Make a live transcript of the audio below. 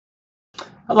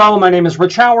Hello, my name is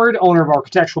Rich Howard, owner of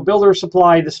Architectural Builder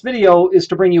Supply. This video is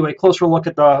to bring you a closer look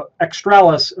at the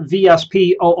Xtralis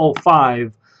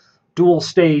VSP005 dual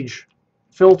stage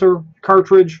filter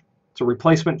cartridge. It's a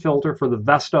replacement filter for the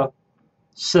Vesda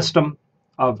system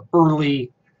of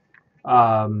early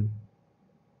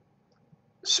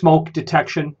smoke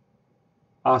detection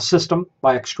system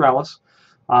by Xtralis.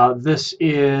 This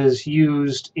is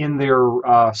used in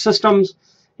their systems.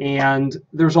 And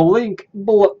there's a link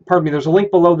below, there's a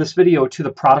link below this video to the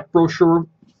product brochure,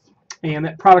 and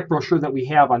that product brochure that we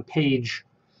have on page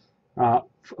 4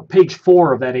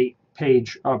 of that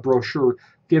 8-page brochure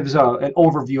gives an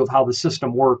overview of how the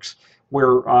system works,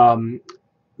 where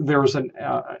there's an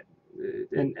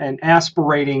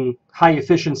aspirating, high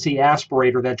efficiency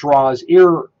aspirator that draws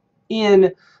air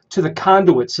in to the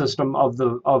conduit system of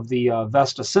the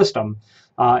Vesda system.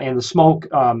 And the smoke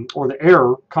or the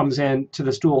air comes in to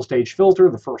this dual stage filter.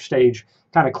 The first stage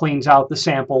kind of cleans out the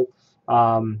sample,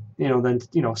 then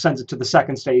sends it to the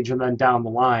second stage and then down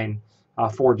the line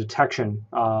for detection.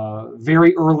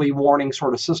 Very early warning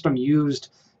sort of system used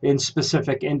in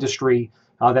specific industry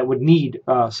that would need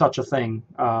such a thing.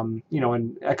 And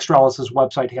Xtralis's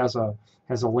website has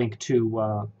a link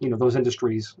to those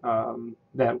industries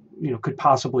that could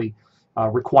possibly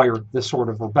require this sort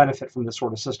of, or benefit from this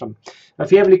sort of system. Now,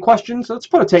 if you have any questions, let's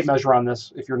put a tape measure on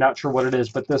this if you're not sure what it is.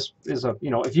 But this is a,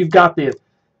 if you've got the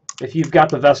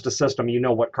Vesda system, you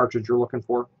know what cartridge you're looking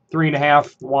for.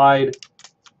 3.5 wide,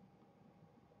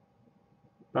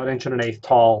 about 1 1/8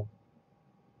 tall.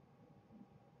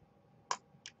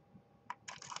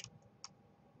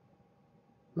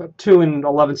 About 2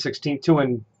 11/16,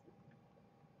 2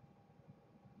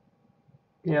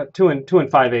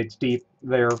 5/8 deep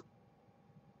there.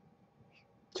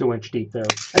 2-inch deep there.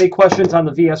 Any questions on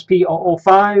the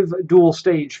VSP005 dual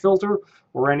stage filter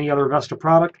or any other Vesda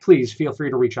product, please feel free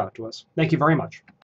to reach out to us. Thank you very much.